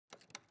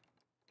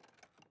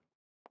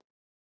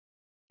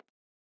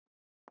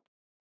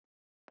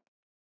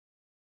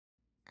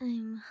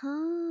I'm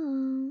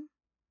home.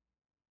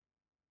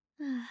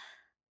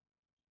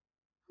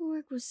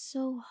 Work was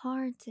so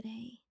hard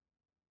today.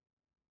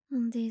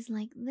 On days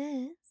like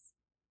this,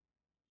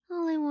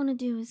 all I want to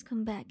do is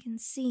come back and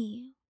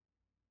see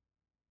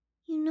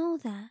you. You know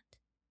that,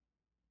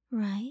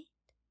 right?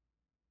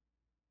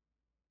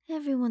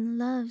 Everyone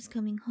loves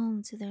coming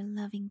home to their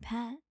loving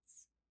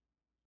pets.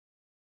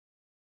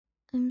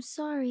 I'm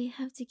sorry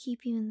I have to keep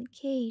you in the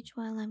cage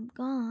while I'm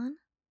gone.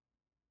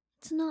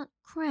 It's not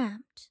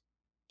cramped,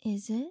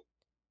 is it?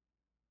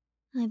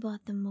 I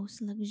bought the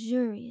most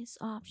luxurious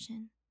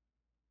option.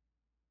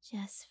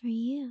 Just for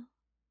you.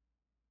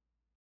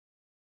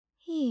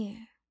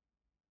 Here,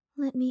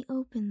 let me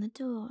open the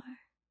door.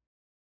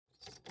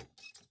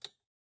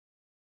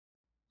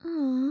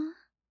 Aw,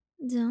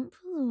 don't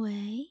pull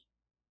away.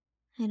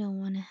 I don't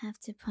want to have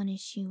to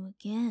punish you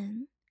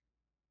again.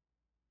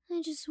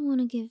 I just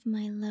want to give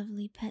my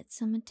lovely pet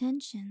some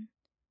attention.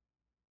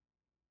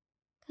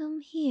 Come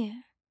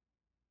here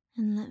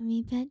and let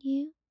me pet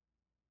you.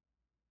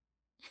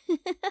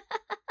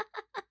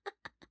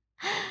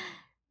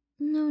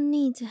 No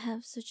need to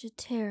have such a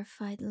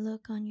terrified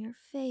look on your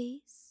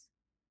face.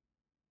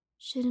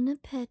 Shouldn't a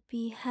pet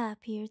be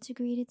happier to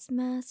greet its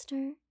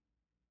master?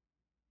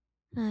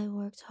 I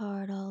worked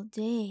hard all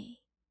day,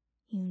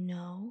 you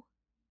know.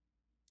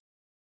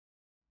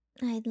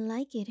 I'd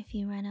like it if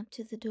you ran up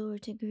to the door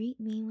to greet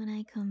me when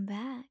I come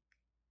back.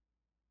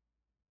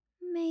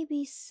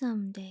 Maybe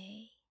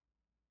someday.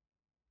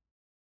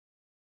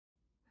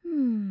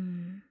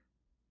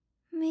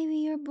 Maybe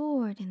you're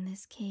bored in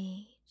this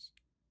cage.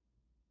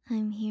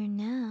 I'm here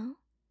now,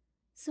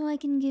 so I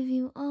can give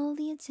you all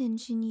the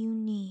attention you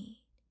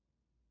need.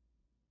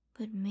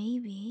 But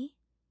maybe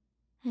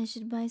I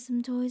should buy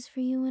some toys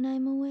for you when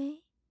I'm away?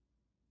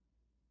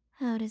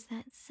 How does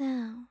that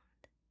sound?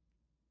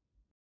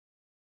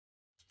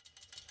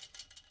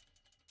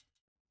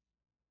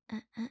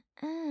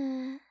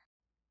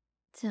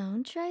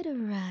 Don't try to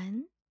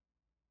run.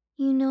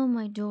 You know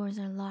my doors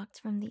are locked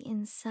from the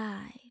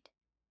inside.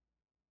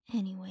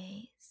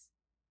 Anyways,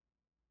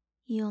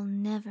 you'll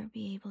never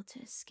be able to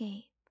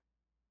escape.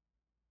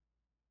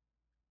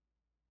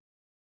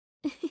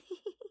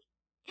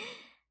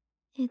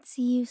 It's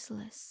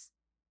useless,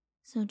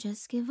 so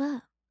just give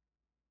up.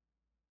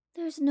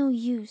 There's no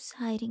use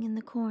hiding in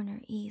the corner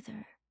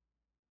either.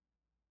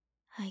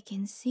 I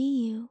can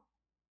see you.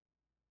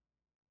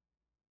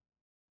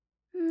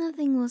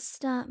 Nothing will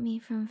stop me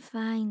from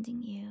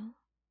finding you.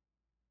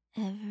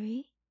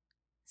 Every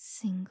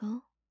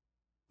single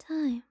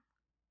time.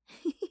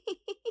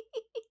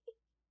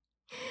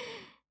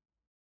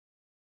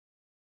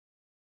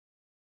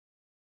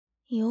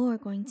 You're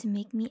going to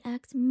make me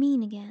act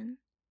mean again.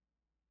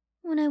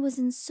 When I was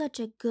in such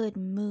a good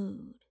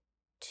mood,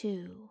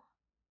 too.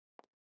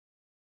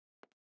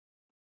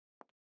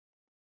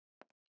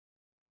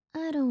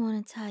 I don't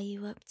want to tie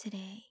you up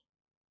today,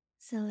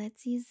 so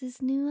let's use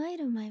this new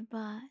item I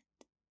bought.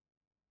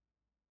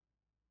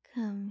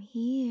 Come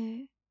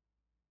here,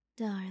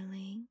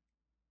 darling.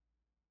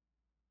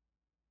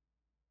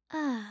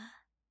 Ah,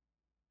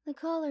 the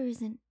collar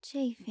isn't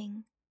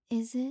chafing,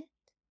 is it?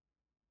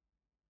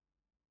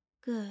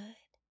 Good.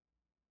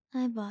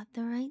 I bought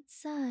the right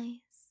size.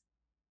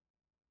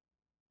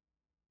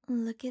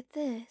 Look at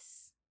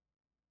this.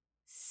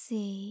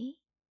 See?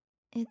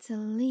 It's a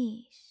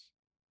leash.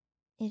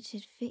 It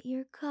should fit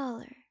your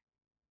collar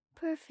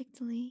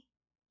perfectly.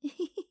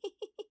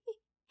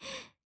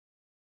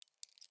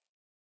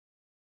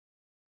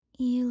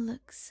 You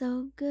look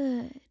so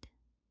good.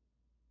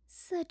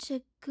 Such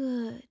a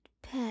good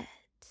pet.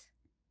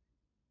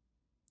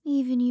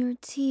 Even your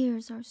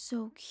tears are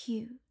so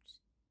cute.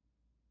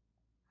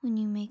 When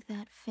you make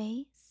that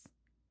face,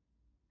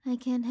 I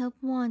can't help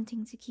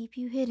wanting to keep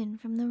you hidden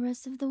from the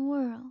rest of the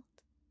world.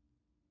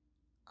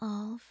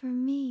 All for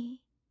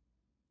me.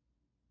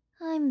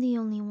 I'm the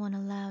only one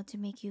allowed to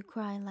make you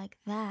cry like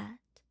that.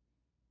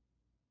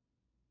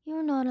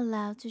 You're not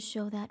allowed to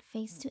show that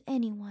face to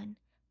anyone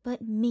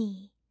but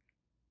me.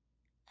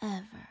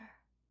 Ever.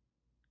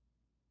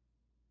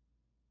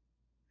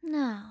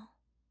 Now,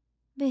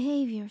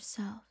 behave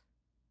yourself.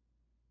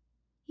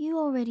 You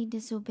already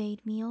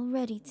disobeyed me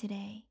already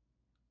today,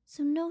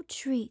 so no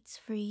treats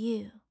for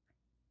you.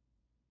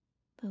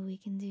 But we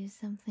can do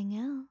something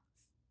else.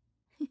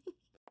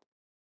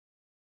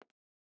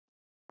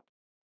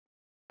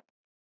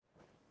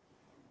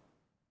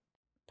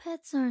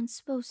 Pets aren't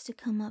supposed to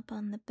come up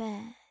on the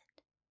bed.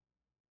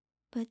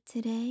 But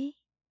today,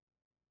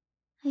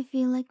 I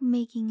feel like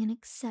making an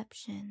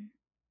exception.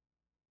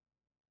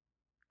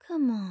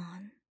 Come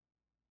on,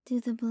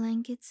 do the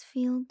blankets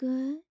feel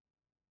good?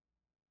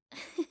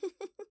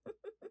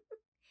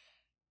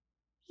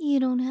 You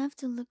don't have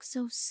to look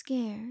so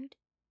scared.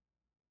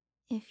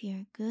 If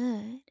you're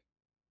good,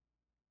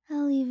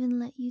 I'll even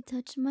let you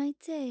touch my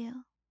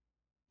tail.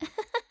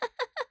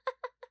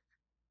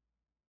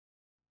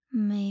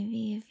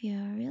 Maybe if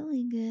you're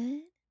really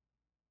good,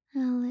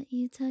 I'll let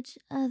you touch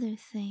other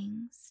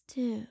things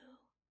too.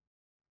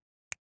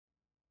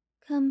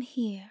 Come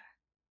here.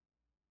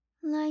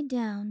 lie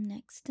down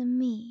next to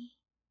me.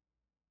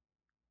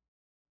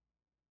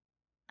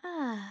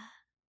 Ah,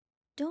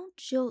 don't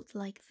jolt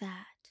like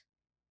that.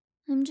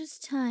 I'm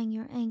just tying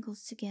your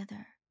ankles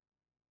together.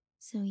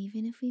 So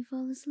even if we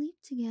fall asleep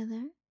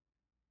together,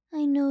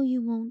 I know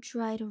you won't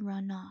try to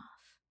run off.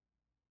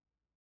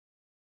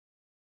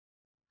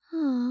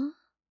 Aw,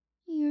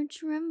 you're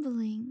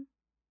trembling.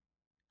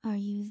 Are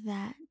you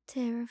that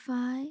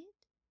terrified?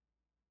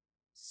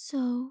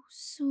 So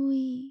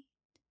sweet.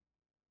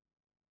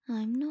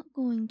 I'm not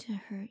going to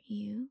hurt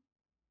you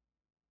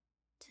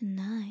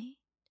tonight.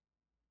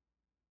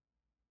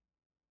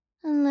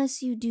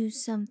 Unless you do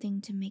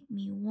something to make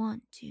me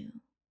want to.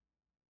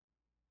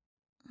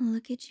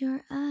 Look at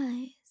your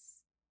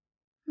eyes.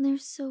 They're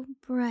so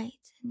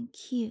bright and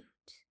cute.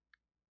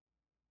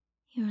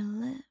 Your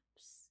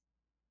lips,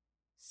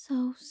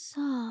 so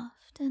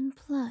soft and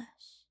plush.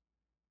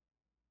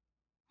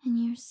 And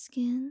your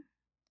skin,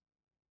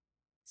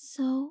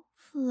 so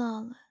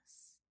flawless.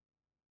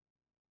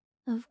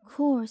 Of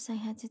course I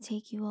had to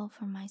take you all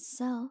for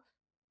myself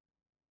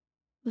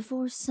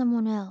before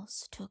someone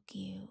else took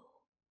you.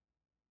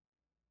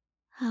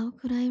 How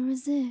could I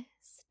resist?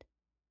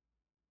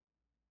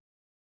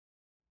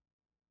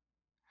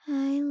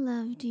 I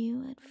loved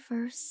you at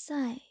first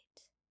sight,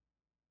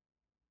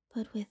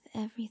 but with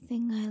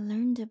everything I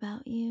learned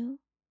about you,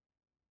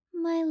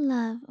 my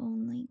love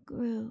only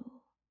grew.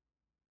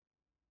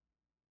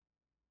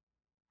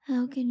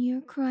 How can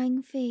your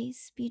crying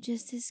face be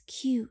just as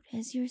cute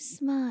as your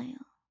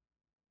smile?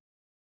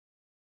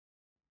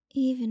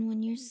 Even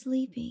when you're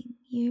sleeping,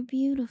 you're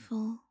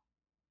beautiful.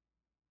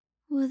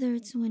 Whether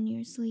it's when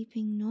you're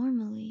sleeping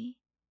normally,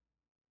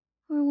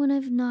 or when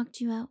I've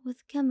knocked you out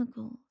with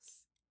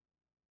chemicals,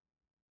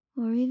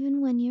 or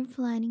even when you're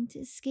planning to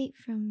escape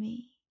from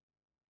me.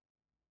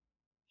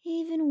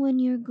 Even when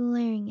you're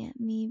glaring at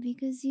me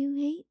because you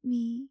hate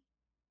me.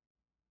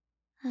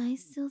 I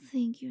still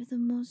think you're the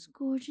most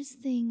gorgeous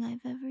thing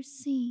I've ever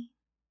seen.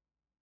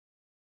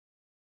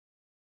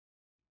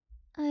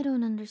 I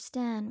don't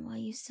understand why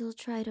you still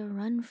try to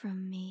run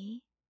from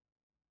me.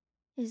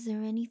 Is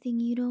there anything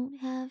you don't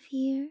have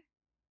here?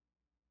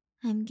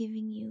 I'm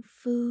giving you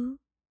food,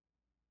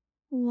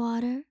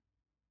 water,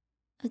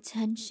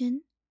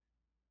 attention,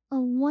 a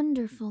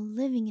wonderful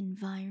living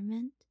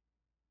environment.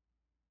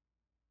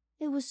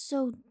 It was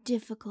so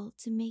difficult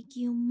to make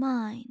you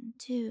mine,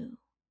 too.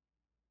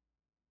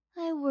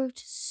 I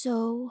worked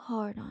so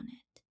hard on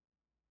it.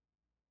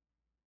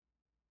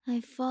 I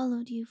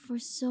followed you for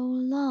so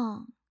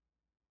long,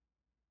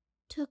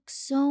 took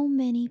so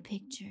many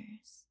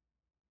pictures,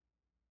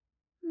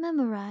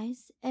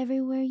 memorized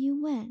everywhere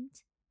you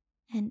went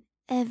and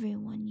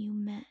everyone you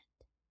met.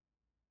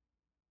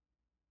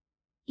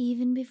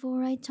 Even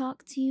before I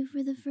talked to you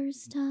for the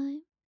first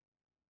time,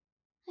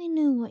 I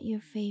knew what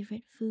your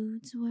favorite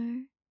foods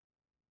were.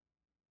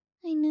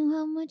 I knew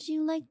how much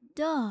you liked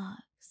dogs.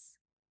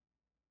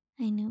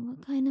 I knew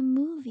what kind of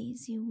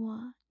movies you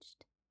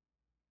watched.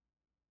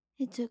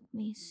 It took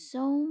me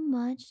so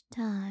much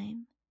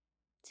time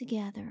to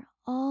gather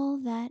all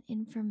that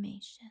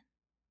information.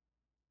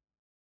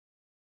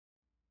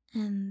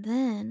 And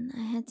then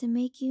I had to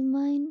make you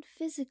mine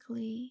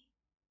physically.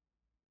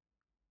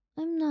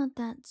 I'm not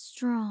that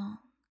strong.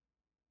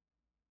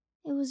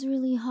 It was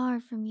really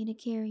hard for me to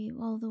carry you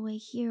all the way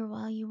here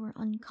while you were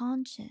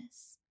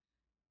unconscious,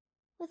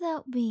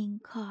 without being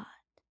caught.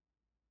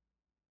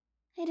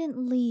 I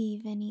didn't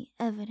leave any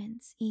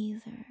evidence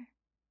either,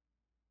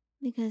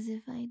 because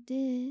if I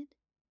did,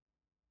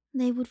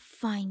 they would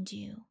find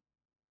you,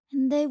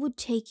 and they would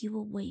take you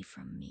away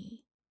from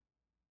me.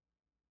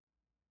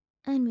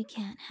 And we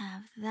can't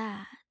have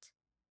that.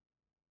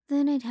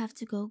 Then I'd have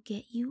to go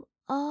get you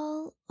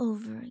all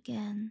over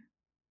again.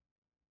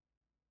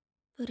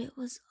 But it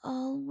was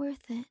all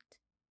worth it,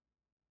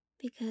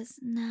 because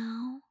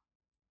now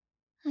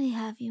I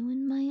have you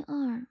in my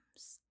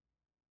arms,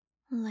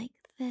 like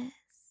this.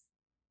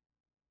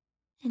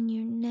 And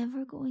you're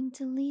never going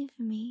to leave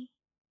me.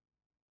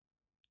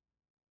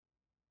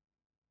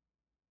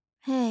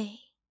 Hey,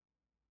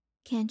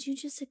 can't you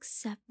just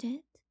accept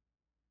it?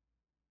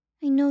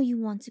 I know you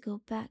want to go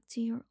back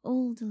to your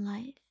old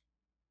life,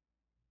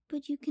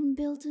 but you can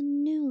build a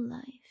new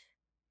life.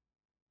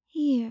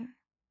 Here,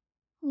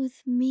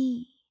 with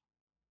me.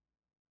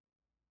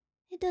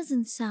 It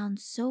doesn't sound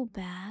so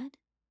bad,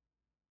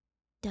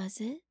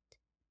 does it?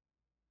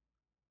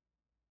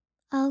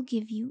 I'll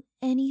give you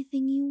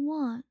anything you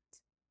want.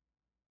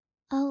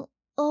 I'll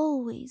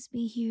always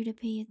be here to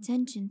pay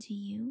attention to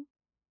you.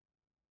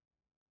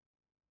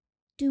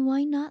 Do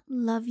I not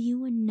love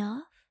you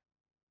enough?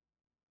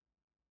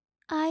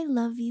 I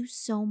love you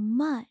so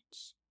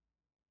much.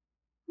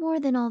 More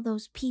than all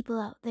those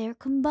people out there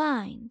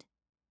combined.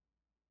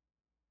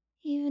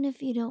 Even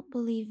if you don't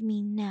believe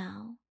me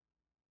now,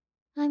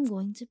 I'm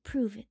going to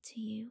prove it to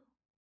you.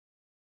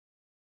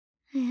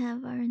 I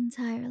have our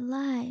entire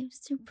lives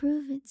to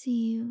prove it to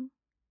you.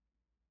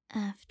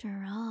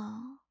 After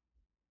all.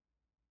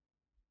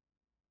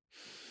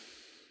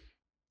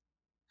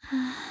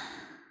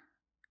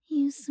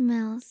 You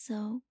smell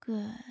so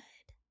good.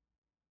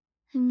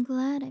 I'm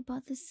glad I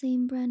bought the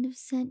same brand of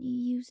scent you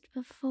used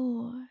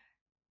before.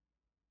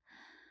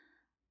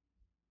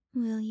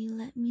 Will you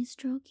let me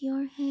stroke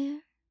your hair?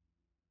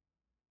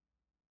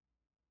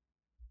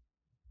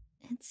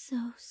 It's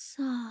so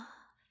soft.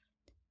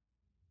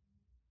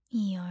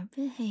 You're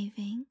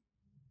behaving.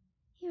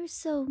 You're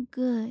so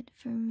good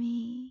for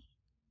me.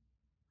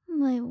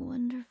 My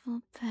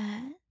wonderful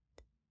pet.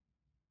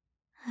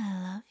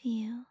 I love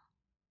you.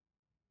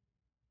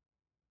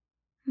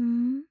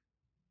 Hmm?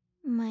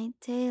 My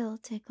tail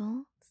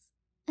tickles.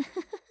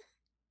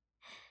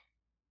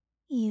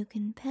 You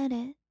can pet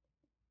it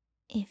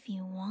if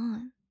you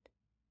want.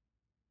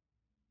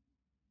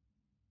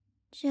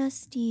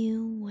 Just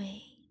you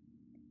wait.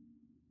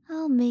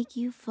 I'll make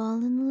you fall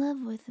in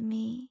love with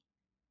me,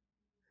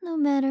 no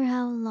matter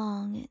how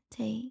long it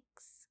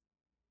takes.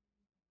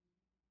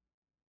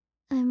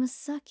 I'm a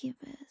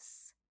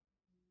succubus.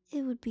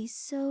 It would be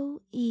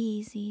so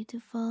easy to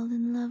fall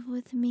in love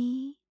with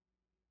me.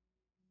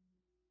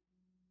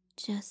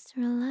 Just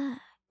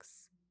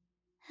relax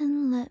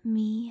and let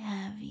me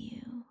have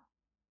you.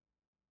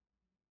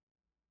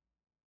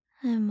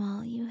 I'm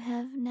all you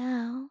have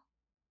now,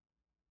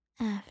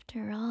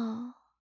 after all.